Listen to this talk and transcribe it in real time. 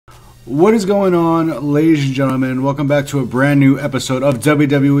What is going on, ladies and gentlemen? Welcome back to a brand new episode of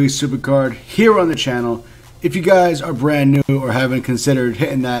WWE SUPERCARD here on the channel. If you guys are brand new or haven't considered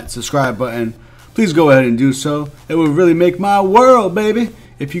hitting that subscribe button, please go ahead and do so. It would really make my world, baby,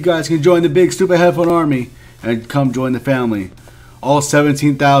 if you guys can join the big stupid headphone army and come join the family. All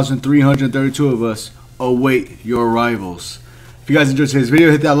 17,332 of us await your arrivals. If you guys enjoyed today's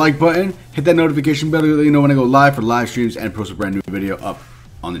video, hit that like button, hit that notification bell to let you know when I go live for live streams and post a brand new video up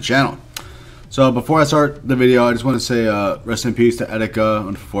on the channel. So before I start the video, I just want to say rest in peace to Etika.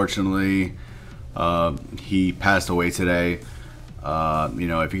 Unfortunately, he passed away today. You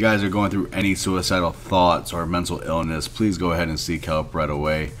know, if you guys are going through any suicidal thoughts or mental illness, please go ahead and seek help right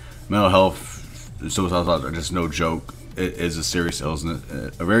away. Mental health, suicidal thoughts are just no joke. It is a serious illness,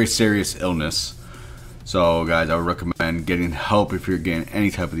 a very serious illness. So guys, I would recommend getting help if you're getting any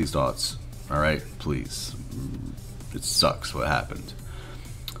type of these thoughts. All right, please. It sucks what happened.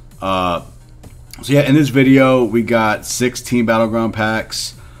 So yeah, in this video we got 16 Battleground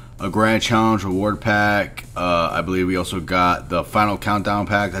packs, a Grand Challenge reward pack. I believe we also got the final countdown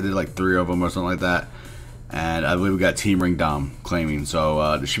pack. I did like 3 of them or something like that, and I believe we got Team Ring Dom claiming.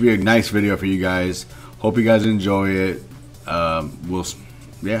 So this should be a nice video for you guys. Hope you guys enjoy it. Let's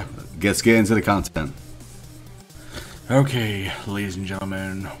get into the content. Okay, ladies and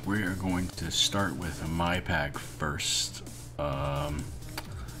gentlemen, we are going to start with my pack first.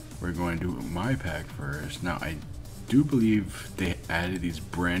 We're going to do my pack first. Now, I do believe they added these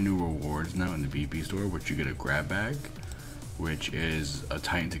brand new rewards now in the VP store, which you get a grab bag, which is a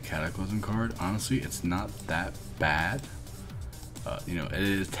Titan to Cataclysm card. Honestly, it's not that bad. You know, it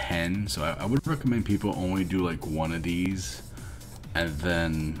is 10, so I would recommend people only do like one of these and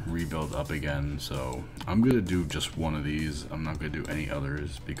then rebuild up again. So I'm gonna do just one of these. I'm not gonna do any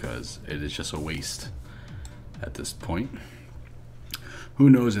others because it is just a waste at this point. Who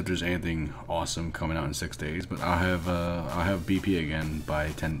knows if there's anything awesome coming out in 6 days, but I'll have BP again by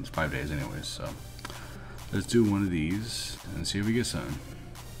 5 days anyways. So let's do one of these and see if we get something.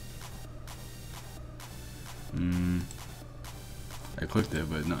 I clicked it,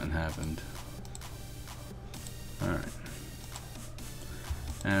 but nothing happened. Alright,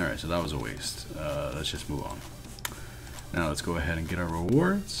 so that was a waste. Let's just move on. Now let's go ahead and get our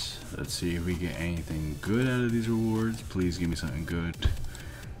rewards. Let's see if we get anything good out of these rewards. Please give me something good.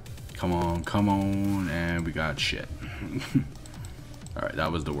 Come on, and we got shit. Alright,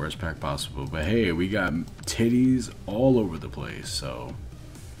 that was the worst pack possible. But hey, we got titties all over the place, so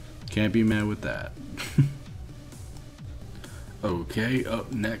can't be mad with that. Okay,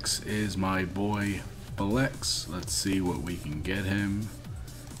 up next is my boy Flex. Let's see what we can get him.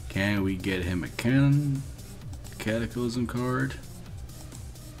 Can we get him a Cataclysm card?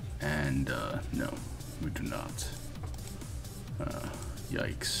 And no, we do not.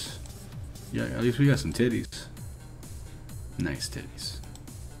 Yikes. Yeah, at least we got some titties. Nice titties.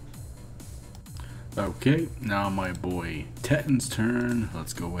 Okay, now my boy Tetan's turn.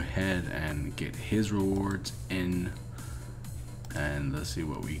 Let's go ahead and get his rewards in. And let's see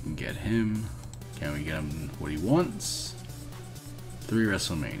what we can get him. Can we get him what he wants? 3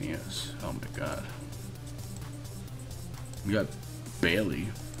 WrestleManias. Oh my god. We got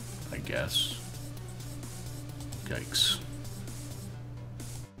Bailey, I guess. Yikes.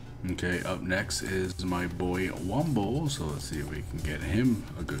 Okay, up next is my boy Wumble, so let's see if we can get him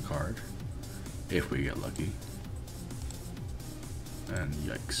a good card. If we get lucky. And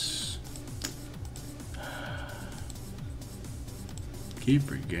yikes. Keep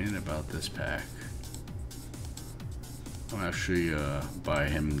forgetting about this pack. I'll actually buy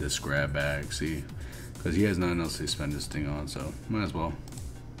him this grab bag, see? Because he has nothing else to spend this thing on, so might as well.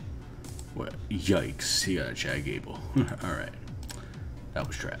 What? Yikes, he got a Chad Gable. Alright. That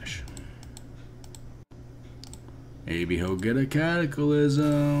was trash. Maybe he'll get a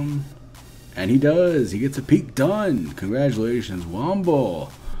Cataclysm. And he does. He gets a Pete Dunne. Congratulations, Wumble.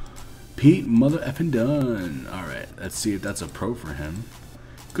 Pete mother effing Dunne. Alright, let's see if that's a pro for him.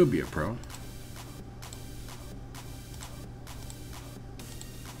 Could be a pro.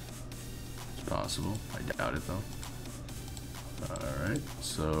 It's possible. I doubt it though. Alright,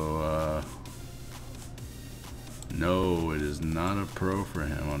 so no, it is not a pro for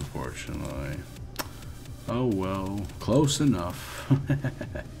him, unfortunately. Oh well, close enough.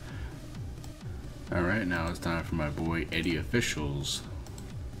 Alright, now it's time for my boy Eddie Official's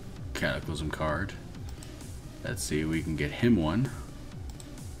Cataclysm card. Let's see if we can get him one.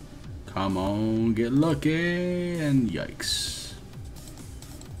 Come on, get lucky, and yikes.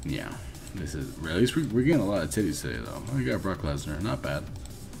 Yeah, this is, at least we're getting a lot of titties today though. We got Brock Lesnar, not bad.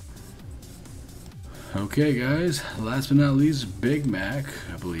 Okay, guys, last but not least, Big Mac.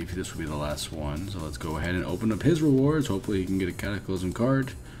 I believe this will be the last one. So let's go ahead and open up his rewards. Hopefully he can get a Cataclysm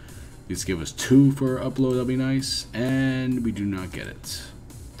card. Please give us 2 for upload, that'll be nice. And we do not get it.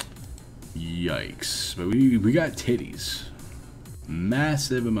 Yikes. But we got titties.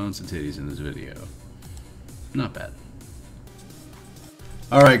 Massive amounts of titties in this video. Not bad.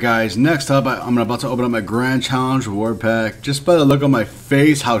 Alright guys, next up I'm about to open up my Grand Challenge reward pack. Just by the look on my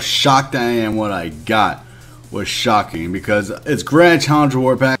face, how shocked I am what I got was shocking, because it's Grand Challenge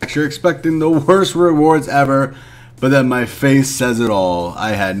reward packs. You're expecting the worst rewards ever, but then my face says it all.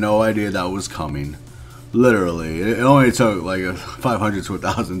 I had no idea that was coming. Literally. It only took like 500 to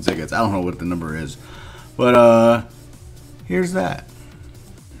 1,000 tickets. I don't know what the number is. But here's that.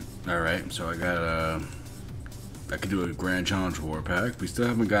 Alright, so I could do a Grand Challenge War pack. We still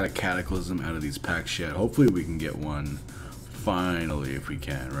haven't got a Cataclysm out of these packs yet. Hopefully we can get one finally if we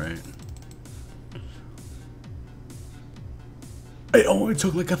can, right? It only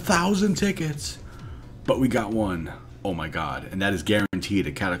took like 1,000 tickets, but we got one. Oh my god. And that is guaranteed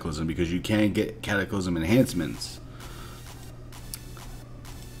a Cataclysm, because you can get Cataclysm enhancements.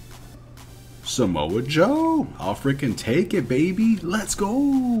 Samoa Joe. I'll freaking take it, baby. Let's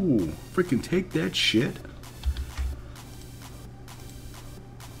go. Freaking take that shit.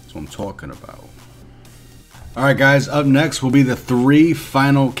 That's what I'm talking about. Alright guys, up next will be the 3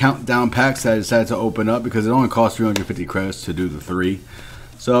 final countdown packs that I decided to open up, because it only costs 350 credits to do the 3.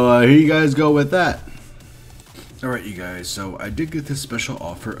 So here you guys go with that. Alright you guys, so I did get this special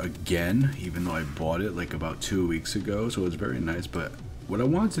offer again, even though I bought it like about 2 weeks ago, so it's very nice. But what I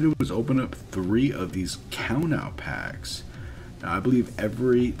wanted to do was open up 3 of these count out packs. Now I believe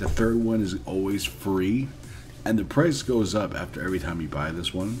the third one is always free, and the price goes up after every time you buy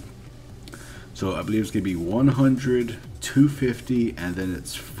this one. So I believe it's going to be 100, 250, and then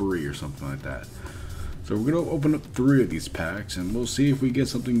it's free or something like that. So we're going to open up 3 of these packs, and we'll see if we get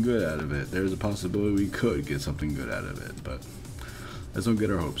something good out of it. There's a possibility we could get something good out of it, but let's don't get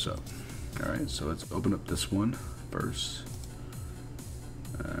our hopes up. Alright, so let's open up this one first.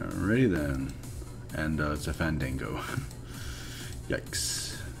 Alrighty then. And it's a Fandango.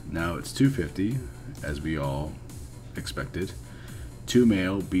 Yikes. Now it's 250, as we all expected. 2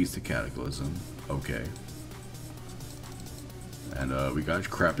 male beats the Cataclysm. Okay. And we got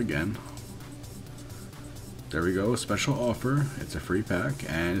crap again. There we go, a special offer. It's a free pack,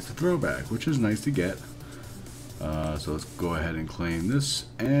 and it's a throwback, which is nice to get. So let's go ahead and claim this.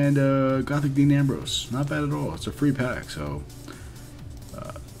 And Gothic Dean Ambrose. Not bad at all. It's a free pack, so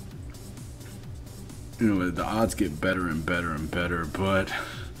you know, the odds get better and better and better, but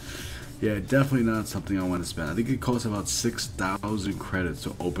yeah, definitely not something I want to spend. I think it costs about 6,000 credits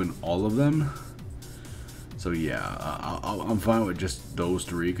to open all of them. So yeah, I'm fine with just those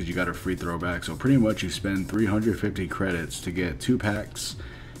 3, because you got a free throwback. So pretty much you spend 350 credits to get 2 packs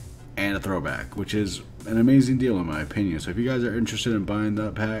and a throwback, which is an amazing deal in my opinion. So if you guys are interested in buying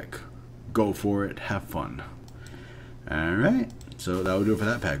that pack, go for it. Have fun. Alright, so that will do it for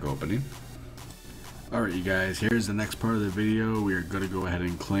that pack opening. Alright you guys, here's the next part of the video. We are going to go ahead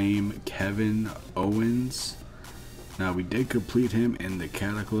and claim Kevin Owens. Now we did complete him in the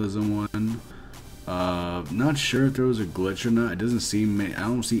Cataclysm one. Not sure if there was a glitch or not. It doesn't seem, I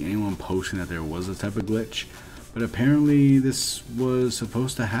don't see anyone posting that there was a type of glitch, but apparently this was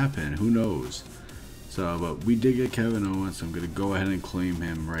supposed to happen. Who knows? So, but we did get Kevin Owens, so I'm going to go ahead and claim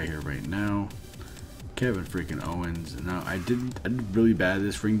him right here, right now. Kevin freaking Owens. Now I did really bad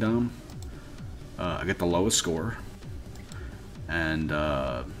this ring dom. I got the lowest score, and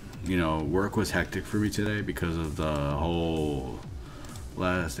you know, work was hectic for me today because of the whole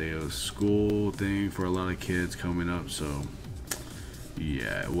last day of school thing for a lot of kids coming up. So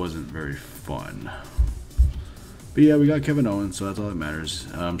yeah, it wasn't very fun. But yeah, we got Kevin Owens, so that's all that matters.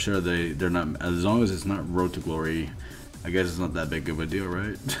 I'm sure they're not, as long as it's not Road to Glory, I guess it's not that big of a deal,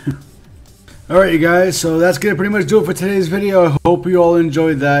 right? Alright you guys, so that's gonna pretty much do it for today's video. I hope you all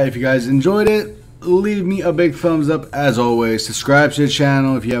enjoyed that. If you guys enjoyed it, leave me a big thumbs up as always. Subscribe to the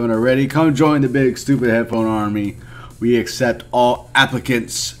channel if you haven't already. Come join the big stupid headphone army. We accept all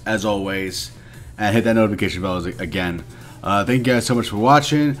applicants as always. And hit that notification bell again. Thank you guys so much for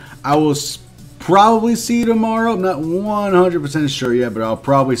watching. I will probably see you tomorrow. I'm not 100% sure yet, but I'll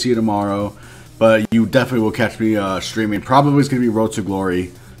probably see you tomorrow. But you definitely will catch me streaming. Probably it's going to be Road to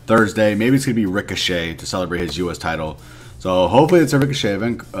Glory Thursday. Maybe it's going to be Ricochet to celebrate his US title. So hopefully it's a Ricochet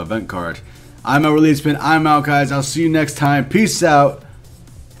event card. I'm out, Release Spin. I'm out, guys. I'll see you next time. Peace out.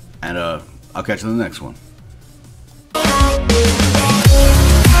 And I'll catch you on the next one.